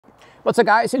What's up,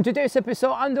 guys? In today's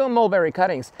episode, I'm doing mulberry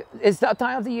cuttings. It's that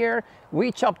time of the year.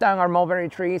 We chop down our mulberry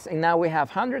trees and now we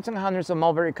have hundreds and hundreds of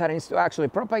mulberry cuttings to actually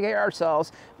propagate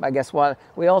ourselves. But guess what?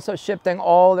 We also ship them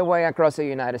all the way across the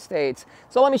United States.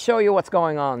 So let me show you what's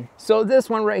going on. So this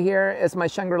one right here is my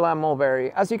Shangri-La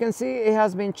mulberry. As you can see, it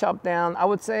has been chopped down, I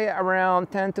would say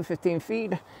around 10 to 15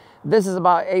 feet. This is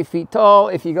about 8 feet tall.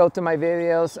 If you go to my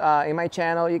videos in my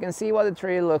channel, you can see what the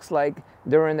tree looks like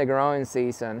during the growing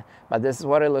season, but this is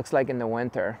what it looks like in the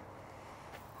winter.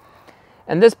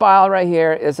 And this pile right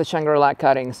here is the Shangri-La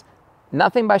cuttings.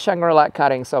 Nothing but Shangri-La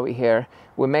cuttings over here.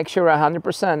 We make sure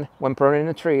 100% when pruning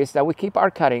the trees that we keep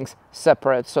our cuttings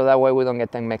separate so that way we don't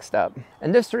get them mixed up.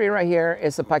 And this tree right here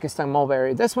is the Pakistan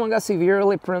mulberry. This one got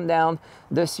severely pruned down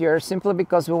this year simply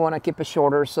because we want to keep it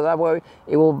shorter so that way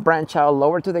it will branch out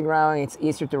lower to the ground and it's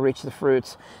easier to reach the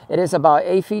fruits. It is about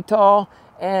 8 feet tall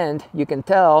and you can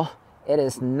tell it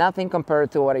is nothing compared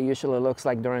to what it usually looks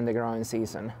like during the growing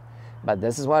season. But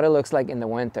this is what it looks like in the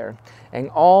winter. And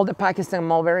all the Pakistan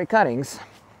mulberry cuttings,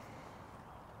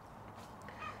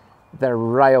 they're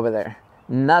right over there.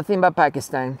 Nothing but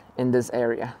Pakistan in this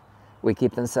area. We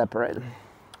keep them separate.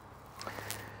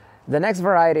 The next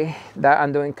variety that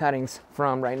I'm doing cuttings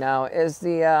from right now is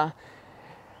the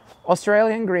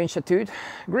Australian green shatut,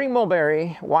 green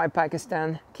mulberry, white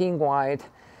Pakistan, king white.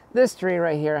 This tree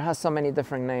right here has so many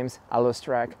different names, I lose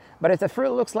track. But if the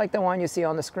fruit looks like the one you see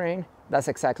on the screen, that's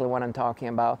exactly what I'm talking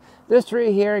about. This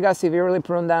tree here got severely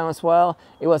pruned down as well.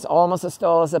 It was almost as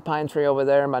tall as the pine tree over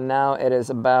there, but now it is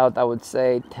about, I would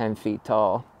say, 10 feet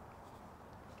tall.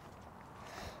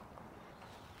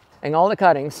 And all the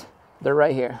cuttings, they're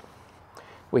right here.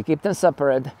 We keep them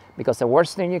separate because the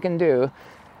worst thing you can do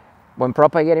when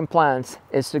propagating plants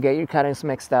is to get your cuttings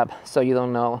mixed up so you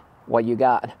don't know what you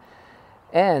got.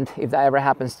 And if that ever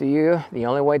happens to you, the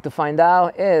only way to find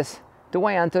out is to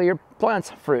wait until your plants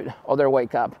fruit or they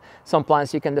wake up. Some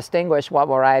plants you can distinguish what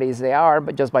varieties they are,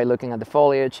 but just by looking at the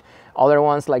foliage. Other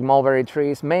ones like mulberry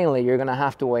trees, mainly you're gonna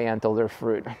have to wait until they're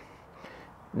fruit.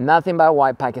 Nothing but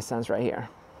white Pakistans right here.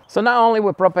 So not only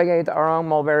we propagate our own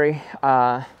mulberry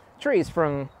trees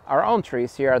from our own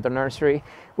trees here at the nursery,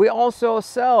 we also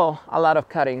sell a lot of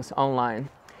cuttings online.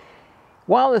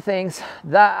 One of the things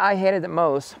that I hated the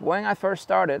most when I first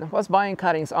started was buying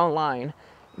cuttings online,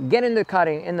 getting the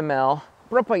cutting in the mail,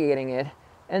 propagating it,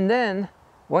 and then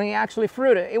when it actually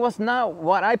fruited, it was not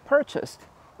what I purchased.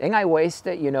 And I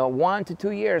wasted, 1 to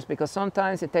 2 years because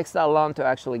sometimes it takes that long to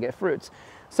actually get fruits.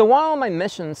 So one of my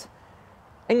missions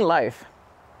in life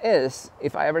is,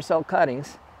 if I ever sell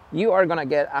cuttings, you are gonna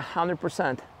get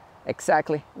 100%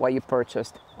 exactly what you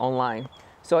purchased online.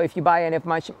 So if you buy any of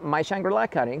my Shangri-La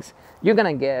cuttings, you're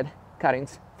gonna get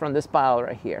cuttings from this pile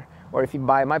right here. Or if you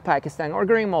buy my Pakistan or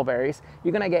green mulberries,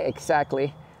 you're gonna get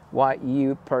exactly what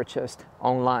you purchased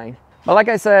online. But like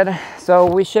I said, so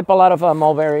we ship a lot of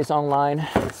mulberries online.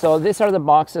 So these are the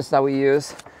boxes that we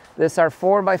use. These are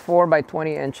 4 by 4 by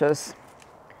 20 inches.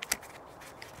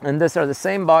 And these are the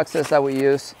same boxes that we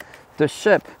use to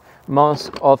ship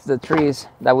most of the trees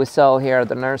that we sell here at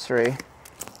the nursery.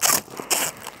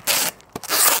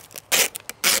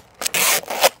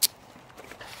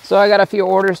 So I got a few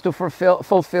orders to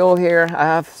fulfill here. I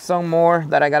have some more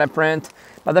that I gotta print.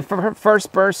 But the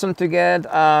first person to get,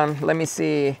 let me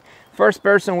see. First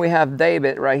person we have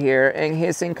David right here, and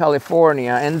he's in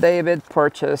California. And David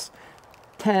purchased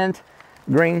 10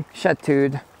 green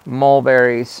shatut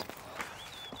mulberries.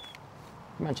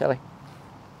 Come on, Shelly.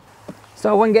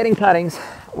 So when getting cuttings,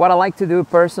 what I like to do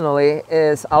personally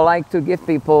is I like to give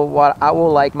people what I would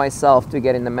like myself to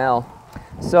get in the mail.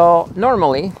 So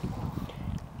normally,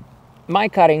 my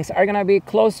cuttings are gonna be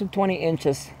close to 20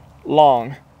 inches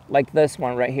long, like this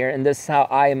one right here, and this is how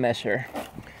I measure.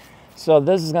 So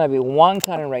this is gonna be one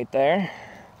cutting right there,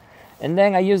 and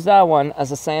then I use that one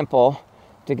as a sample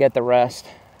to get the rest.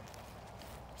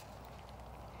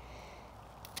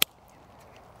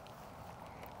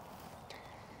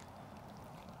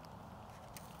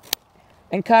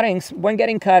 And cuttings, when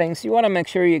getting cuttings, you want to make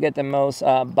sure you get the most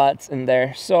butts in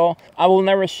there. So I will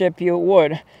never ship you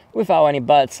wood without any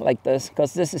butts like this,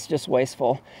 because this is just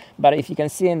wasteful. But if you can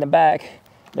see in the back,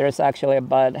 there's actually a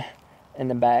butt in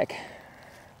the back.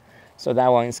 So that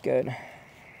one is good.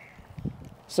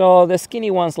 So the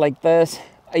skinny ones like this,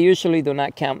 I usually do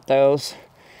not count those.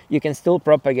 You can still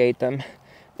propagate them.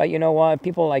 But you know what?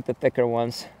 People like the thicker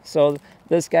ones. So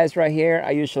these guys right here,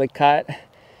 I usually cut.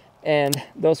 And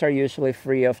those are usually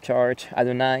free of charge. I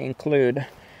do not include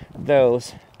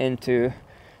those into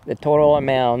the total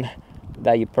amount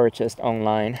that you purchased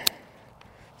online.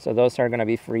 So those are gonna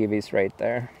be freebies right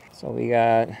there. So we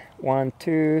got 1,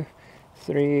 2,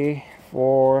 3,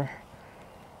 4,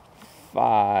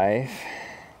 5.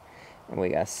 And we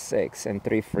got 6 and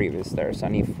 3 freebies there, so I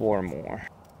need 4 more.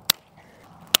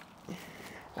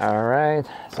 All right,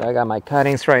 so I got my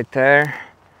cuttings right there.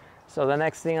 So the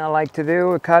next thing I like to do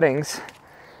with cuttings,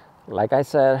 like I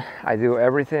said, I do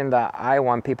everything that I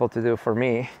want people to do for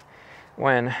me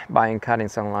when buying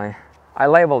cuttings online. I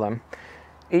label them,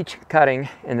 each cutting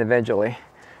individually.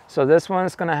 So this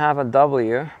one's gonna have a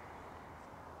W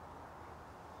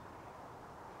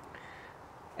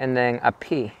and then a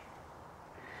P.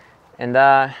 And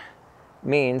that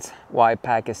means why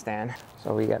Pakistan.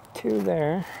 So we got 2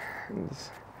 there.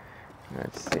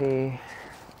 Let's see,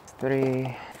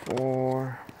 3,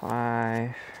 4,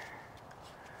 5,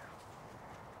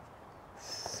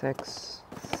 6,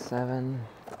 7,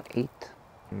 8,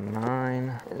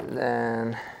 9, and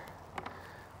then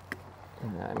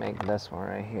I make this one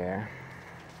right here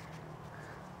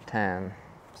 10.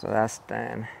 So that's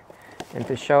 10. And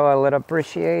to show a little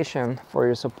appreciation for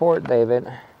your support,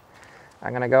 David,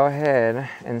 I'm gonna go ahead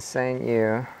and send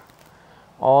you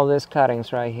all these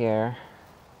cuttings right here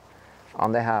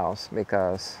on the house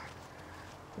because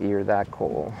you're that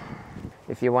cool.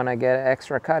 If you want to get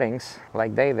extra cuttings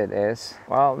like David is,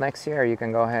 well, next year you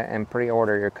can go ahead and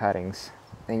pre-order your cuttings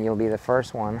and you'll be the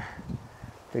first one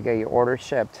to get your order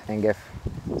shipped and get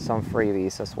some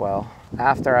freebies as well.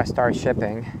 After I start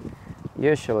shipping,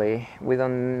 usually we do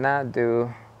not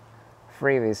do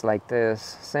freebies like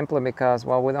this simply because,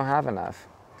 well, we don't have enough.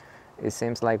 It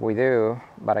seems like we do,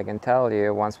 but I can tell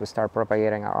you once we start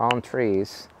propagating our own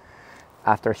trees,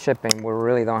 after shipping, we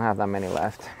really don't have that many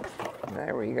left.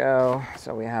 There we go.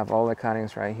 So we have all the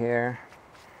cuttings right here.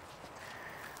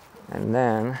 And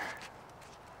then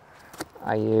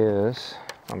I use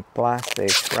some plastic,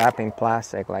 wrapping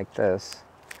plastic like this.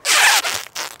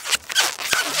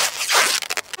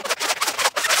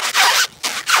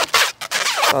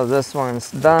 So this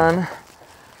one's done.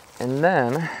 And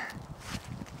then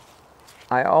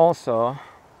I also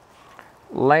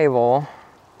label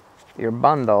your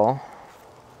bundle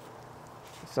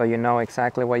so you know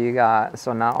exactly what you got.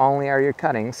 So not only are your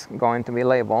cuttings going to be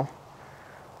labeled,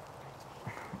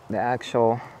 the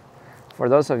actual, for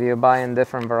those of you buying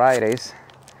different varieties,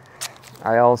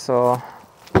 I also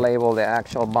label the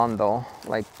actual bundle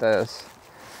like this.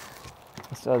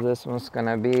 So this one's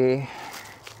gonna be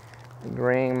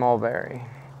green mulberry.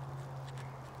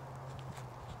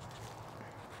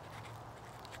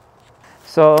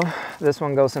 So this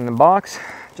one goes in the box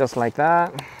just like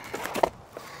that.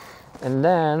 And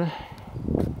then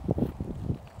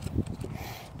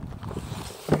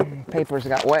papers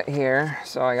got wet here,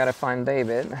 so I gotta find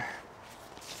David.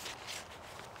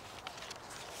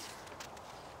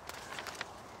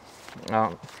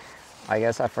 Oh, I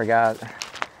guess I forgot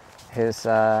his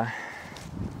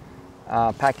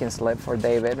packing slip for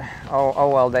David. Oh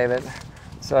well, David.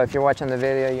 So if you're watching the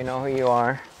video, you know who you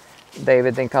are.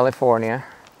 David in California.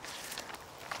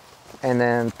 And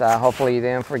then hopefully you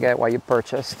didn't forget what you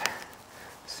purchased.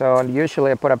 So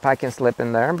usually I put a packing slip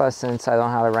in there, but since I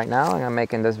don't have it right now and I'm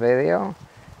making this video,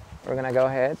 we're gonna go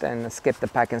ahead and skip the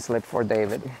packing slip for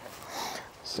David.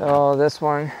 So this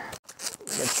one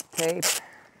gets taped.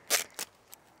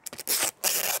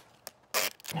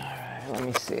 All right, let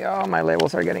me see. Oh, my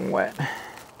labels are getting wet.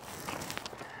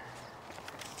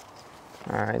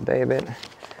 All right, David,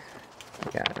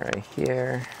 we got it right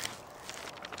here.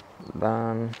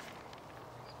 Done.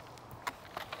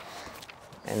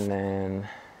 And then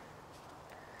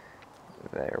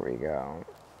there we go.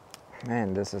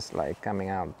 Man, this is like coming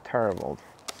out terrible.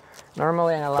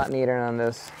 Normally I'm a lot neater on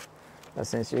this, but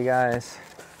since you guys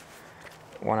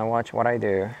want to watch what I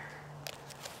do,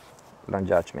 don't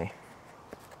judge me.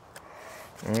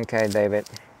 Okay, David.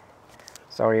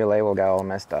 Sorry your label got all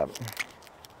messed up.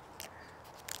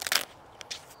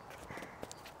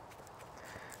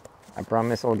 I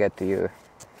promise I'll get to you.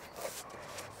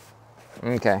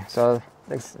 Okay, so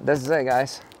this is it,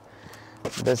 guys.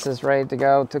 This is ready to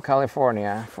go to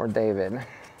California for David.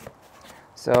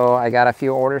 So I got a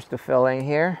few orders to fill in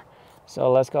here.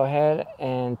 So let's go ahead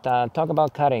and talk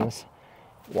about cuttings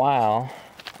while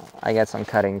I get some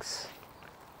cuttings.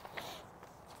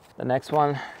 The next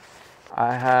one,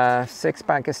 I have 6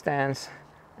 Pakistans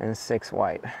and 6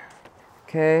 white.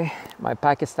 Okay, my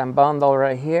Pakistan bundle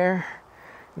right here.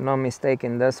 No mistake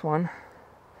in this one.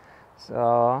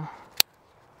 So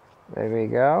there we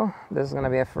go. This is gonna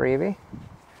be a freebie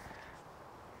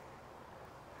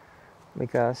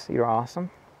because you're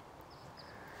awesome.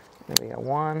 There we got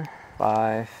 1,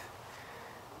 5.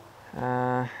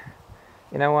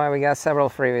 You know what? We got several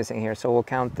freebies in here, so we'll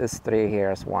count this 3 here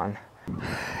as 1.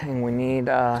 And we need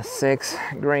 6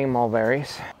 green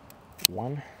mulberries.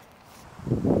 1,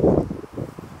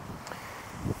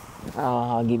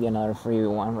 I'll give you another free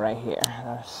one right here.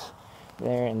 There's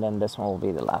there, and then this one will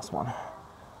be the last one.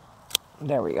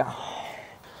 There we go.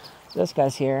 These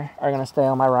guys here are gonna stay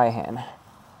on my right hand.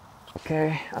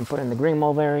 Okay, I'm putting the green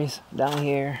mulberries down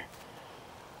here,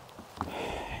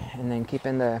 and then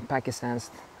keeping the Pakistans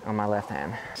on my left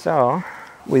hand. So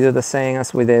we do the same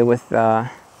as we did with the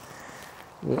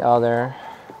other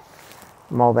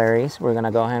mulberries. We're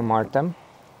gonna go ahead and mark them.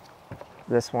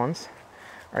 These ones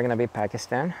are gonna be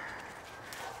Pakistan.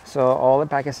 So all the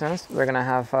Pakistans, they're gonna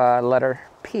have letter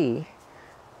P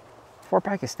for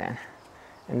Pakistan.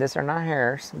 And these are not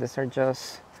hairs, these are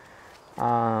just,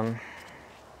 I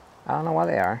don't know what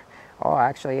they are. Oh,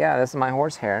 actually, yeah, this is my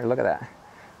horse hair, look at that.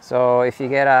 So if you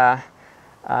get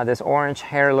this orange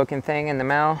hair looking thing in the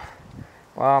mail,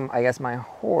 well, I guess my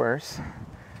horse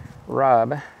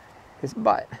rubbed his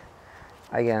butt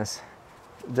against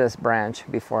this branch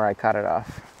before I cut it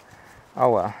off. Oh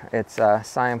well, it's a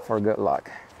sign for good luck.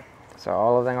 So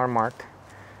all of them are marked.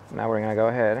 Now we're gonna go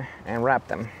ahead and wrap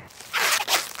them.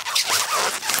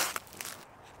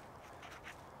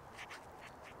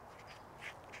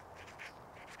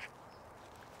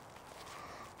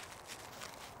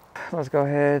 Let's go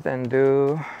ahead and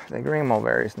do the green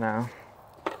mulberries now.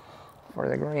 For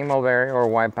the green mulberry or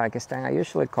white Pakistan, I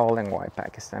usually call them white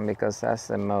Pakistan because that's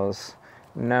the most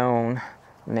known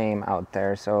name out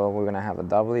there. So we're gonna have a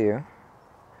W,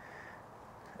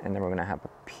 and then we're gonna have a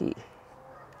P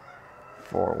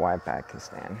for white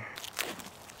Pakistan.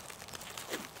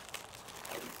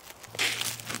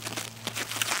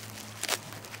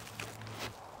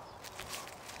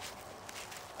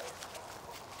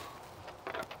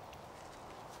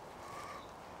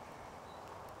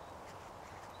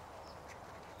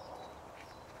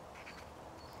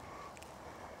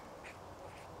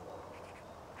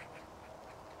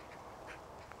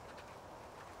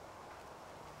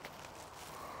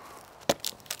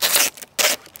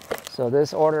 So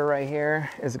this order right here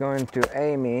is going to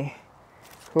Amy,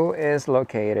 who is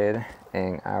located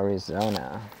in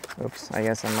Arizona. Oops, I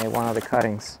guess I made one of the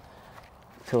cuttings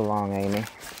too long, Amy.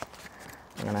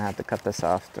 I'm gonna have to cut this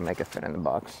off to make it fit in the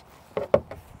box.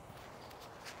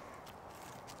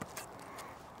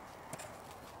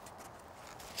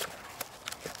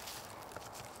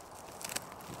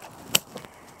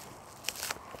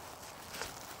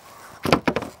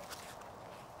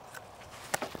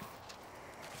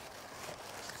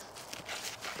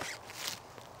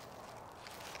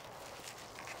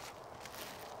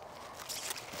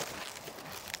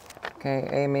 Okay,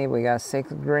 Amy, we got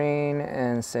 6 green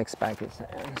and 6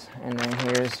 Pakistans. And then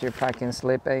here's your packing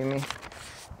slip, Amy,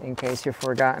 in case you've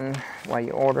forgotten what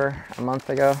you ordered a month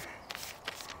ago.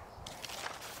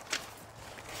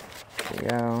 There you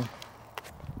go.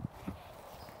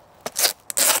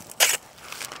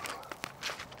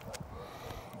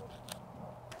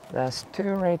 That's 2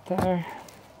 right there.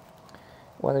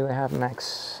 What do we have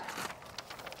next?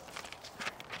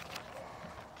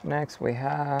 Next we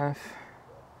have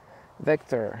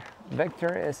Victor.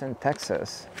 Victor is in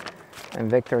Texas, and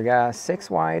Victor got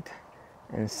 6 white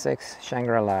and 6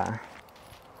 Shangri-La.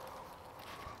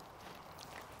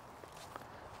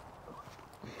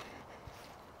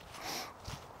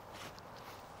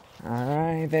 All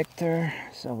right, Victor.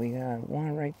 So we got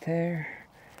 1 right there.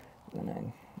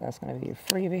 That's gonna be your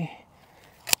freebie,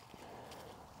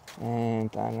 and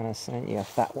I'm gonna send you a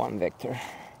fat one, Victor,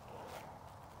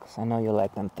 because I know you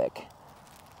like them thick.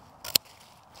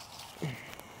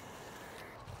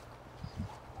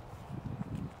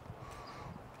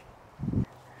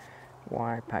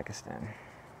 Why Pakistan?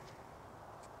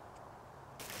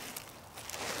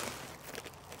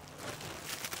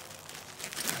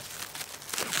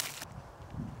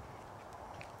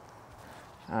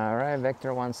 All right,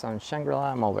 Victor wants some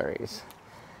Shangri-La mulberries.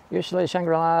 Usually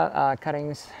Shangri-La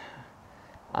cuttings,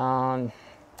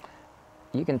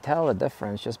 you can tell the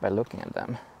difference just by looking at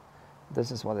them.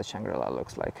 This is what the Shangri-La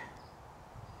looks like.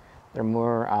 They're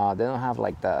more, they don't have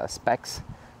like the specks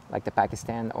like the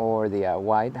Pakistan or the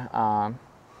white.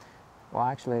 Well,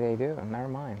 actually they do, never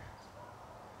mind.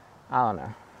 I don't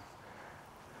know.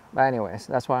 But anyways,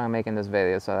 that's why I'm making this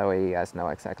video, so that way you guys know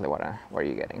exactly what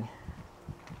you're getting.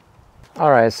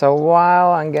 All right, so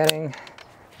while I'm getting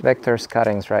Victor's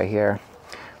cuttings right here,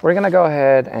 we're gonna go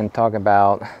ahead and talk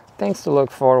about things to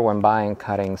look for when buying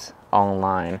cuttings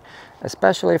online,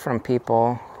 especially from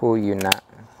people who you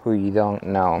don't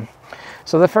know.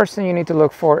 So the first thing you need to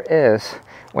look for is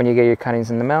when you get your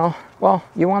cuttings in the mail, well,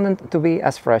 you want them to be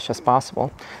as fresh as possible.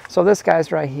 So this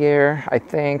guy's right here, I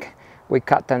think we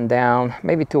cut them down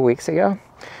maybe 2 weeks ago.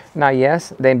 Now,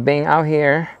 yes, they've been out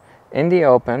here in the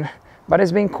open, but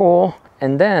it's been cool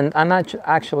And then I'm not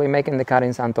actually making the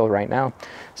cuttings until right now.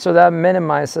 So that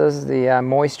minimizes the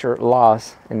moisture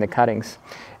loss in the cuttings.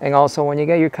 And also when you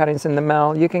get your cuttings in the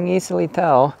mail, you can easily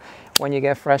tell when you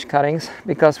get fresh cuttings,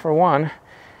 because for one,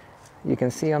 you can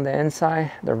see on the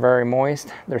inside, they're very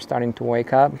moist. They're starting to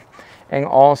wake up. And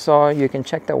also you can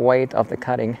check the weight of the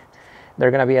cutting.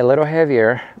 They're gonna be a little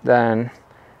heavier than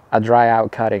a dry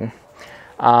out cutting.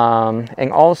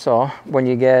 And also when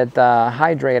you get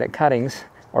hydrated cuttings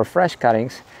or fresh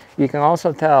cuttings, you can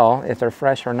also tell if they're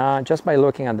fresh or not just by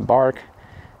looking at the bark.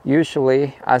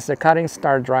 Usually as the cuttings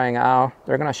start drying out,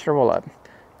 they're gonna shrivel up.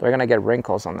 They're gonna get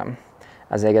wrinkles on them.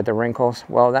 As they get the wrinkles,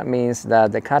 well, that means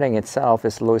that the cutting itself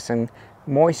is losing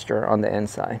moisture on the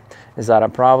inside. Is that a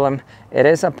problem? It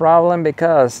is a problem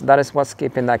because that is what's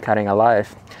keeping that cutting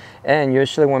alive. And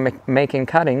usually when making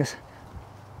cuttings,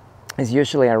 it's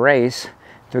usually a race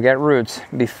to get roots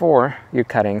before your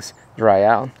cuttings dry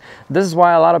out. This is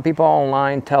why a lot of people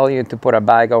online tell you to put a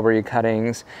bag over your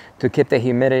cuttings, to keep the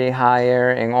humidity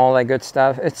higher and all that good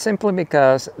stuff. It's simply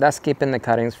because that's keeping the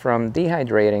cuttings from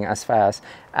dehydrating as fast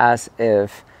as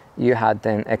if you had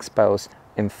them exposed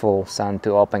in full sun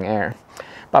to open air.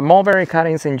 But mulberry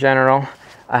cuttings in general,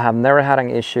 I have never had an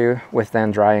issue with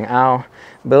them drying out.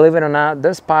 Believe it or not,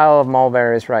 this pile of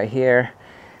mulberries right here,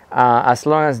 as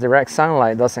long as direct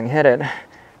sunlight doesn't hit it,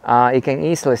 it can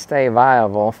easily stay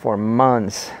viable for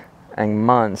months and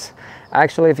months.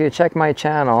 Actually, if you check my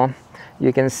channel,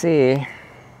 you can see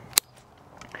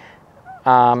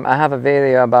I have a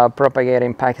video about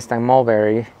propagating Pakistan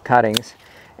mulberry cuttings,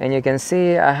 and you can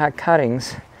see I had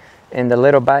cuttings in the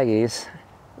little baggies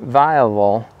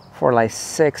viable for like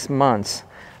 6 months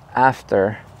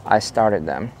after I started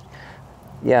them.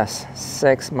 Yes,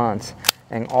 6 months,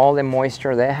 and all the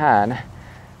moisture they had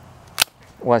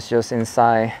was just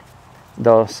inside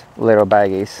those little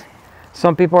baggies.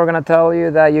 Some people are going to tell you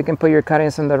that you can put your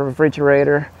cuttings in the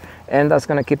refrigerator and that's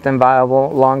going to keep them viable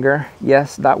longer.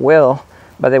 Yes, that will,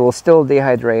 but they will still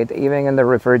dehydrate even in the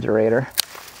refrigerator.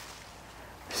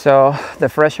 So the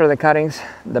fresher the cuttings,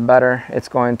 the better it's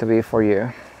going to be for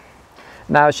you.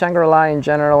 Now, Shangri-La in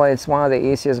general, it's one of the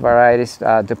easiest varieties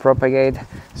to propagate,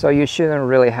 so you shouldn't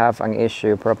really have an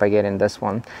issue propagating this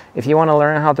one. If you want to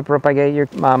learn how to propagate your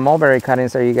mulberry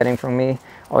cuttings that you're getting from me,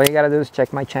 all you got to do is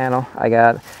check my channel. I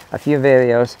got a few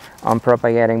videos on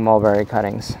propagating mulberry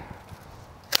cuttings.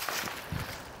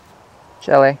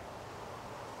 Chili.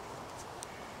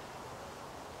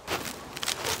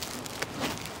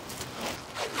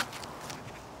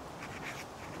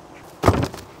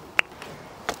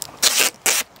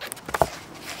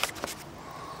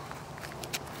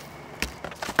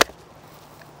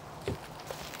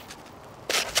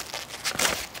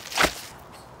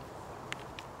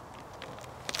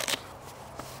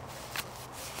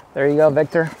 There you go,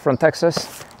 Victor from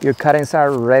Texas. Your cuttings are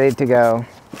ready to go.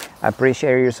 I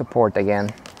appreciate your support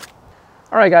again.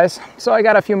 All right, guys, so I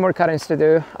got a few more cuttings to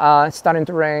do. It's starting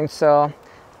to rain, so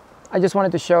I just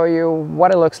wanted to show you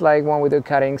what it looks like when we do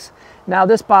cuttings. Now,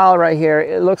 this pile right here,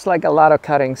 it looks like a lot of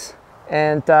cuttings,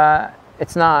 and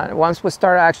it's not. Once we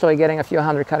start actually getting a few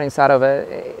hundred cuttings out of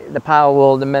it, the pile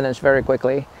will diminish very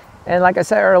quickly. And like I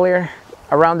said earlier,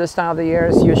 around this time of the year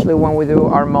is usually when we do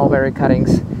our mulberry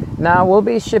cuttings. Now, we'll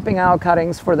be shipping out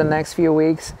cuttings for the next few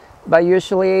weeks, but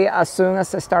usually as soon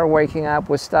as they start waking up,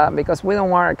 we stop, because we don't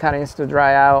want our cuttings to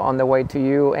dry out on the way to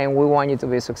you, and we want you to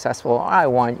be successful. I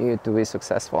want you to be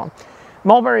successful.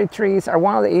 Mulberry trees are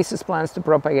one of the easiest plants to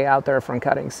propagate out there from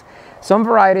cuttings. Some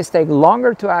varieties take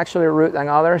longer to actually root than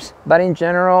others, but in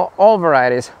general, all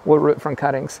varieties will root from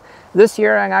cuttings. This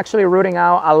year, I'm actually rooting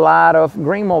out a lot of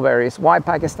green mulberries, white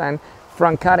Pakistan,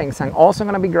 from cuttings. I'm also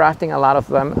going to be grafting a lot of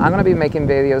them. I'm going to be making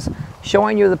videos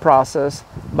showing you the process,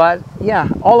 but yeah,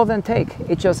 all of them take.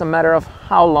 It's just a matter of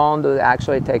how long do they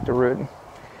actually take to root.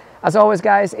 As always,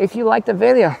 guys, if you like the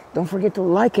video, don't forget to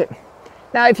like it.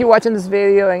 Now, if you're watching this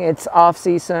video and it's off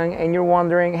season and you're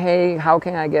wondering, hey, how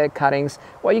can I get cuttings?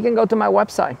 Well, you can go to my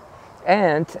website,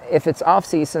 and if it's off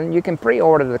season, you can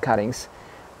pre-order the cuttings.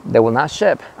 They will not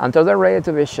ship until they're ready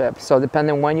to be shipped. So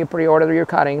depending when you pre-order your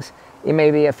cuttings, it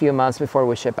may be a few months before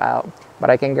we ship out.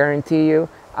 But I can guarantee you,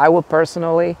 I will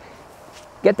personally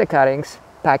get the cuttings,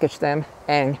 package them,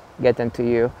 and get them to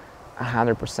you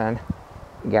 100%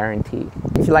 guaranteed.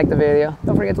 If you like the video,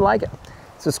 don't forget to like it.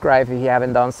 Subscribe if you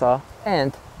haven't done so,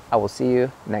 and I will see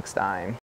you next time.